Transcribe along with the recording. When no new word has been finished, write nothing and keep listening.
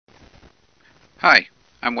Hi,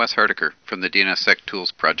 I'm Wes Hardiker from the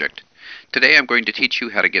DNSSEC-Tools project. Today I'm going to teach you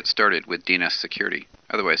how to get started with DNS security,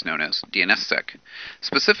 otherwise known as DNSSEC.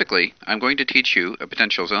 Specifically, I'm going to teach you, a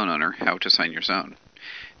potential zone owner, how to sign your zone.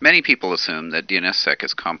 Many people assume that DNSSEC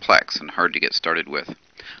is complex and hard to get started with.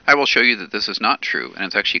 I will show you that this is not true, and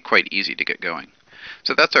it's actually quite easy to get going.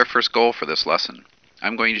 So that's our first goal for this lesson.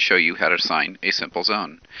 I'm going to show you how to sign a simple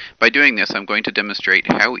zone. By doing this, I'm going to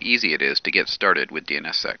demonstrate how easy it is to get started with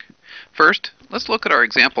DNSSEC. First, let's look at our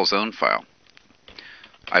example zone file.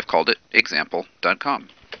 I've called it example.com.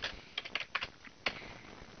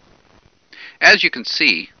 As you can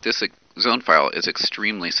see, this zone file is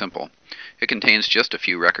extremely simple. It contains just a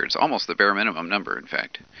few records, almost the bare minimum number, in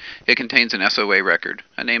fact. It contains an SOA record,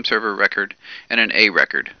 a name server record, and an A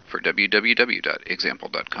record for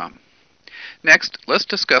www.example.com. Next, let's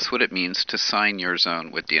discuss what it means to sign your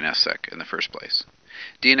zone with DNSSEC in the first place.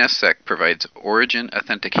 DNSSEC provides origin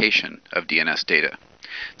authentication of DNS data.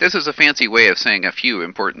 This is a fancy way of saying a few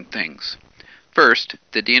important things. First,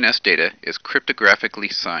 the DNS data is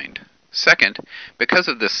cryptographically signed. Second, because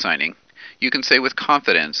of this signing, you can say with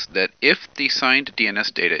confidence that if the signed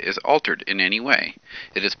DNS data is altered in any way,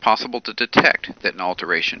 it is possible to detect that an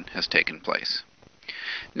alteration has taken place.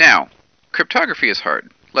 Now, cryptography is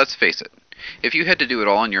hard. Let's face it. If you had to do it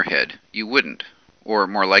all in your head, you wouldn't, or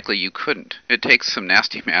more likely you couldn't. It takes some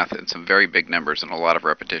nasty math and some very big numbers and a lot of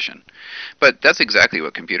repetition. But that's exactly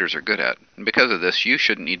what computers are good at, and because of this, you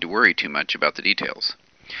shouldn't need to worry too much about the details.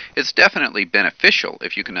 It's definitely beneficial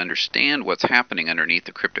if you can understand what's happening underneath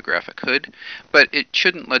the cryptographic hood, but it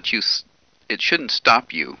shouldn't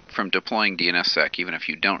stop you from deploying DNSSEC even if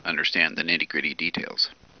you don't understand the nitty-gritty details.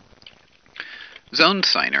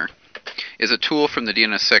 Zonesigner is a tool from the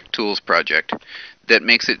DNSSEC-Tools project that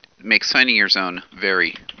makes signing your zone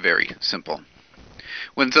very, very simple.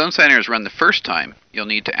 When zonesigner is run the first time, you'll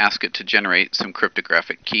need to ask it to generate some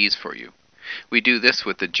cryptographic keys for you. We do this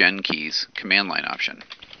with the gen keys command line option.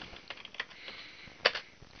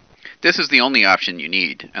 This is the only option you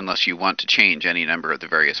need unless you want to change any number of the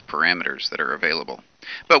various parameters that are available.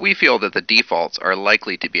 But we feel that the defaults are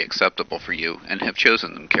likely to be acceptable for you and have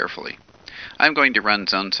chosen them carefully. I'm going to run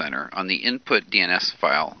zonesigner on the input DNS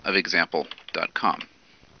file of example.com.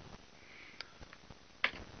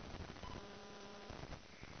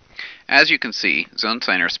 As you can see,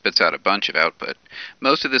 zonesigner spits out a bunch of output.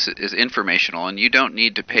 Most of this is informational and you don't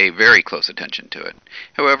need to pay very close attention to it.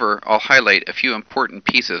 However, I'll highlight a few important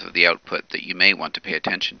pieces of the output that you may want to pay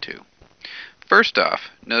attention to. First off,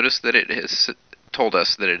 notice that it has told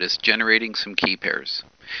us that it is generating some key pairs.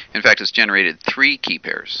 In fact, it's generated 3 key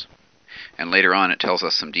pairs. And later on it tells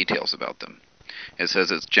us some details about them. It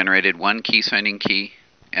says it's generated 1 key signing key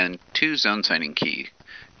and 2 zone signing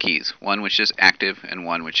keys, one which is active and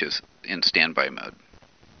one which is in standby mode.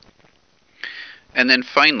 And then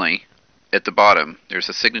finally, at the bottom, there's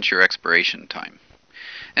a signature expiration time.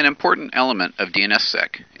 An important element of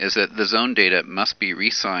DNSSEC is that the zone data must be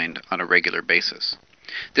re-signed on a regular basis.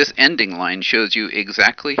 This ending line shows you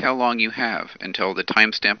exactly how long you have until the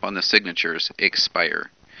timestamp on the signatures expire.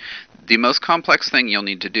 The most complex thing you'll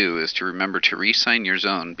need to do is to remember to re-sign your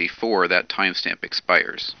zone before that timestamp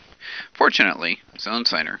expires. Fortunately,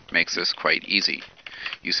 zonesigner makes this quite easy.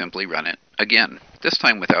 You simply run it again, this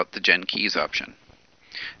time without the gen keys option.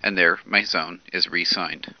 And there, my zone is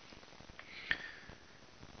re-signed.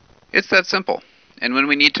 It's that simple. And when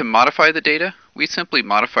we need to modify the data, we simply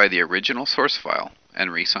modify the original source file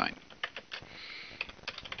and re-sign.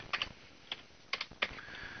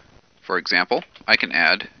 For example, I can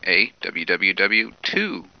add a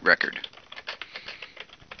www.to record.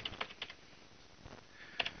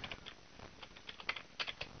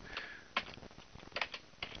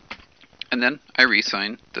 And then I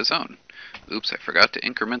re-sign the zone. Oops, I forgot to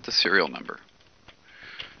increment the serial number.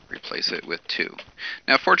 Replace it with 2.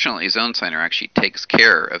 Now fortunately, zonesigner actually takes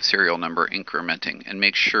care of serial number incrementing and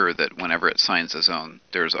makes sure that whenever it signs a zone,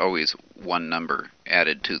 there's always 1 number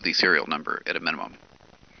added to the serial number at a minimum.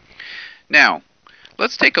 Now,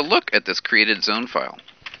 let's take a look at this created zone file.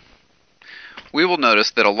 We will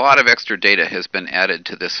notice that a lot of extra data has been added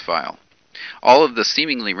to this file. All of the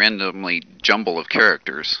seemingly randomly jumble of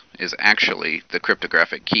characters is actually the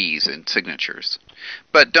cryptographic keys and signatures.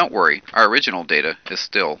 But don't worry, our original data is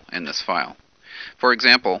still in this file. For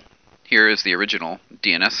example, here is the original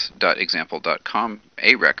dns.example.com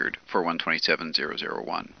A record for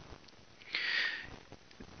 127.0.0.1.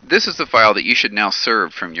 This is the file that you should now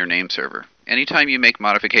serve from your name server. Anytime you make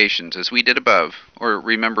modifications, as we did above, or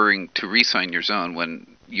remembering to re-sign your zone when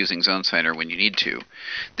using zonesigner when you need to,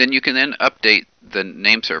 then you can then update the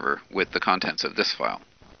name server with the contents of this file.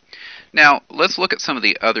 Now, let's look at some of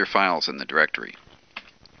the other files in the directory.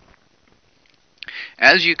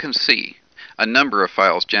 As you can see, a number of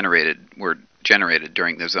files were generated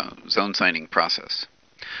during the zone signing process.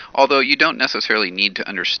 Although you don't necessarily need to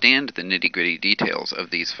understand the nitty-gritty details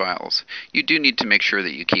of these files, you do need to make sure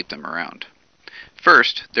that you keep them around.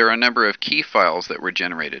 First, there are a number of key files that were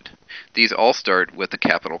generated. These all start with a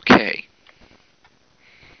capital K.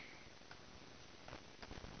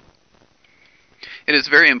 It is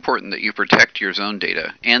very important that you protect your zone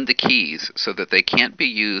data and the keys so that they can't be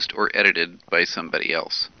used or edited by somebody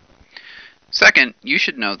else. Second, you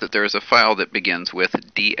should note that there is a file that begins with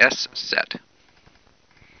DSSEC.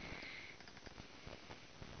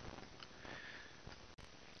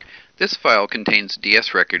 This file contains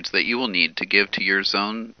DS records that you will need to give to your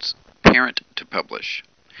zone's parent to publish.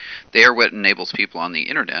 They are what enables people on the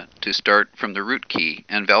internet to start from the root key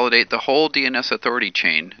and validate the whole DNS authority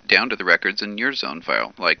chain down to the records in your zone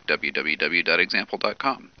file, like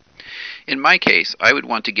www.example.com. In my case, I would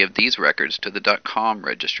want to give these records to the .com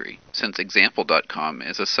registry, since example.com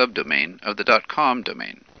is a subdomain of the .com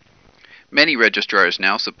domain. Many registrars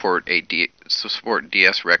now support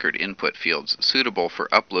DS record input fields suitable for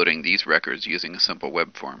uploading these records using a simple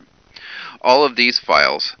web form. All of these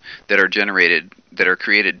files that are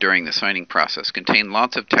created during the signing process contain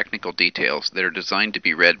lots of technical details that are designed to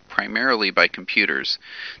be read primarily by computers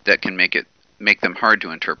that can make them hard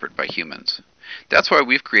to interpret by humans. That's why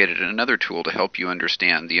we've created another tool to help you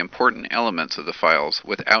understand the important elements of the files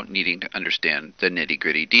without needing to understand the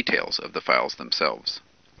nitty-gritty details of the files themselves.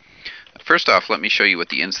 First off, let me show you what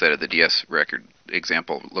the inside of the DS record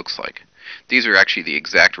example looks like. These are actually the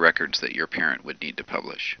exact records that your parent would need to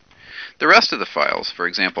publish. The rest of the files, for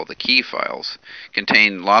example the key files,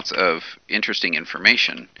 contain lots of interesting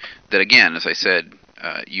information that, again, as I said,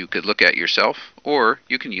 you could look at yourself, or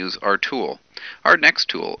you can use our tool. Our next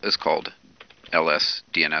tool is called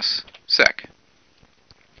LSDNSSEC.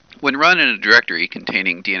 When run in a directory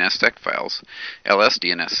containing DNSSEC files,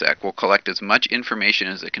 LSDNSSEC will collect as much information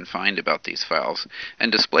as it can find about these files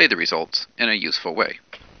and display the results in a useful way.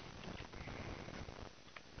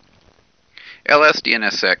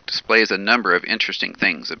 LSDNSSEC displays a number of interesting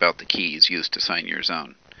things about the keys used to sign your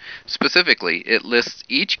zone. Specifically, it lists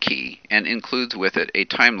each key and includes with it a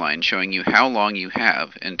timeline showing you how long you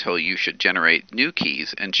have until you should generate new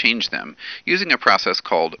keys and change them using a process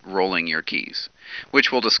called rolling your keys,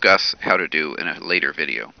 which we'll discuss how to do in a later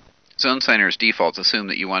video. ZoneSigner's defaults assume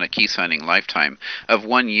that you want a key signing lifetime of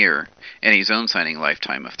 1 year and a zone signing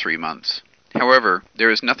lifetime of 3 months. However, there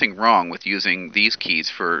is nothing wrong with using these keys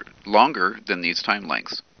for longer than these time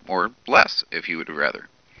lengths, or less if you would rather.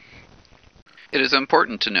 It is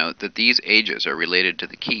important to note that these ages are related to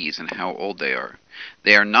the keys and how old they are.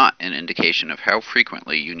 They are not an indication of how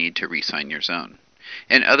frequently you need to re-sign your zone.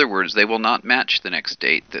 In other words, they will not match the next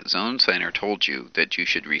date that ZoneSigner told you that you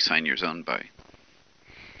should re-sign your zone by.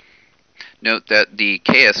 Note that the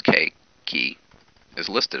KSK key is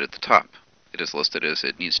listed at the top. It is listed as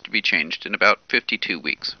it needs to be changed in about 52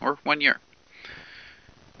 weeks, or 1 year.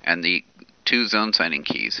 And the 2 zone signing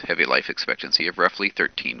keys have a life expectancy of roughly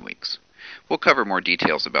 13 weeks. We'll cover more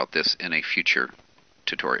details about this in a future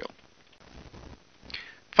tutorial.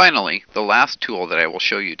 Finally, the last tool that I will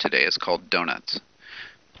show you today is called Donuts.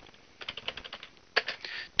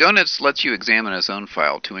 Donuts lets you examine a zone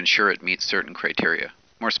file to ensure it meets certain criteria.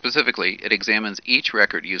 More specifically, it examines each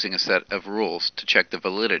record using a set of rules to check the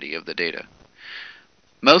validity of the data.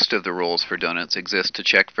 Most of the rules for Donuts exist to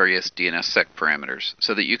check various DNSSEC parameters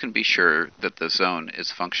so that you can be sure that the zone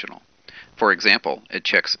is functional. For example, it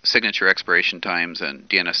checks signature expiration times and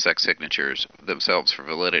DNSSEC signatures themselves for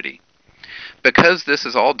validity. Because this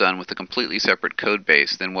is all done with a completely separate code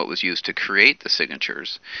base than what was used to create the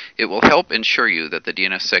signatures, it will help ensure you that the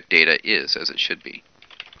DNSSEC data is as it should be.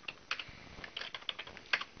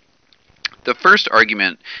 The first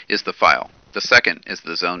argument is the file. The second is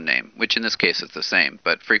the zone name, which in this case is the same,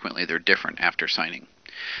 but frequently they're different after signing.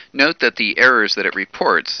 Note that the errors that it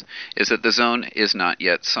reports is that the zone is not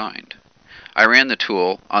yet signed. I ran the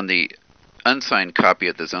tool on the unsigned copy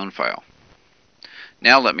of the zone file.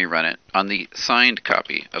 Now let me run it on the signed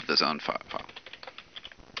copy of the zone file.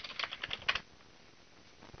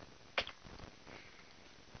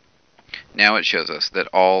 Now it shows us that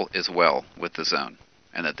all is well with the zone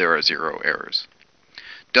and that there are 0 errors.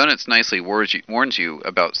 Donuts nicely warns you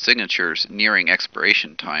about signatures nearing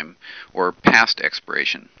expiration time or past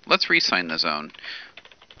expiration. Let's re-sign the zone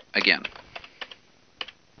again.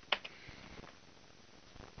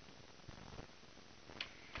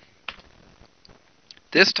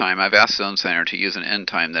 This time I've asked zonesigner to use an end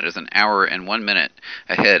time that is an hour and 1 minute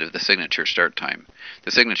ahead of the signature start time.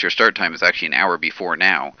 The signature start time is actually an hour before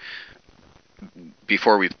now,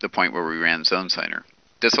 before the point where we ran zonesigner.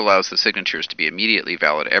 This allows the signatures to be immediately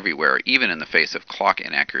valid everywhere, even in the face of clock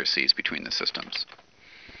inaccuracies between the systems.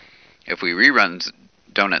 If we rerun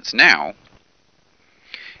Donuts now,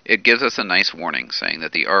 it gives us a nice warning saying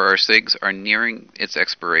that the RR sigs are nearing its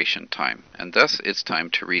expiration time, and thus it's time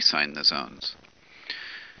to resign the zones.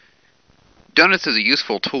 Donuts is a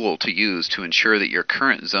useful tool to use to ensure that your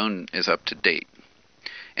current zone is up to date.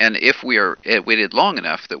 And if we are waited long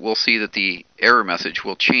enough, that we'll see that the error message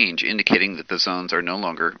will change, indicating that the zones are no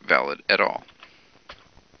longer valid at all.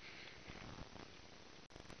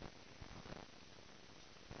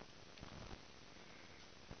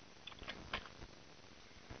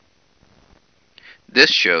 This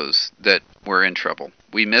shows that we're in trouble.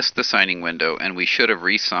 We missed the signing window, and we should have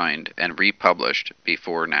re-signed and republished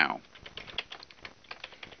before now.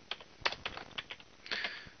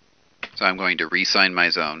 So I'm going to re-sign my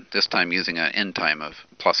zone, this time using an end time of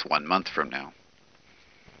plus 1 month from now.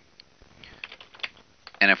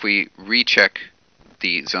 And if we recheck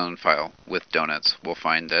the zone file with Donuts, we'll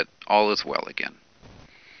find that all is well again.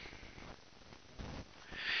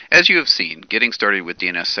 As you have seen, getting started with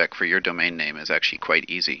DNSSEC for your domain name is actually quite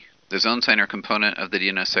easy. The zonesigner component of the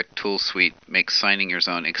DNSSEC-Tools suite makes signing your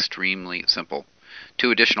zone extremely simple.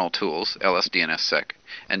 2 additional tools, LSDNSSEC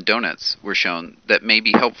and Donuts, were shown that may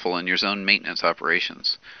be helpful in your zone maintenance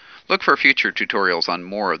operations. Look for future tutorials on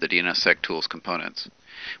more of the DNSSEC-Tools components.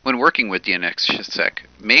 When working with DNSSEC,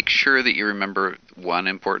 make sure that you remember one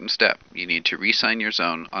important step. You need to re-sign your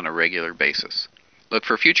zone on a regular basis. Look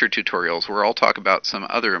for future tutorials where I'll talk about some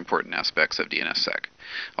other important aspects of DNSSEC.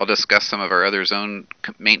 I'll discuss some of our other zone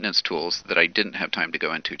maintenance tools that I didn't have time to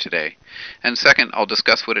go into today. And second, I'll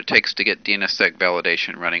discuss what it takes to get DNSSEC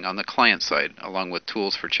validation running on the client side, along with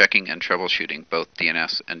tools for checking and troubleshooting both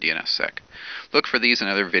DNS and DNSSEC. Look for these and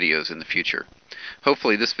other videos in the future.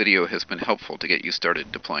 Hopefully this video has been helpful to get you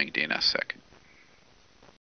started deploying DNSSEC.